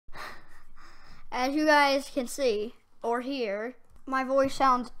as you guys can see or hear, my voice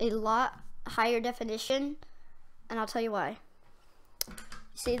sounds a lot higher definition, and I'll tell you why.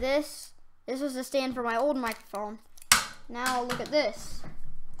 See this? This was the stand for my old microphone. Now look at this.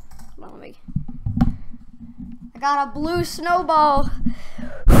 Hold on, I got a Blue Snowball.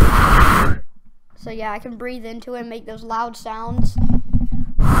 So yeah, I can breathe into it and make those loud sounds.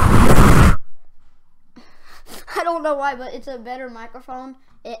 I don't know why, but it's a better microphone.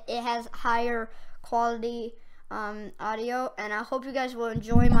 It has higher quality audio, and I hope you guys will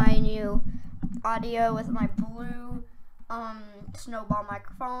enjoy my new audio with my Blue Snowball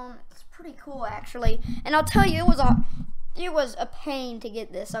microphone. It's pretty cool, actually. And I'll tell you, it was a pain to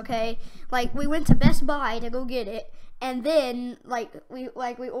get this, okay? Like, we went to Best Buy to go get it, and then we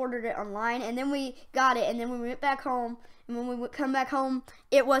ordered it online, and then we got it, and then we went back home, and when we would come back home,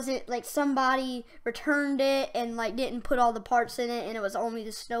 it wasn't, like, somebody returned it and like didn't put all the parts in it, and it was only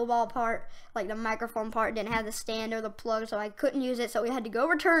the snowball part, like the microphone part didn't have the stand or the plug, so I couldn't use it. So we had to go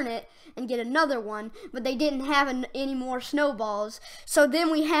return it and get another one, but they didn't have any more snowballs, so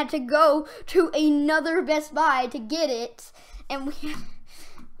then we had to go to another Best Buy to get it, and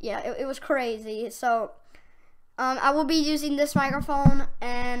yeah, it was crazy. So I will be using this microphone,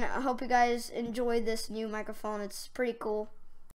 and I hope you guys enjoy this new microphone. It's pretty cool.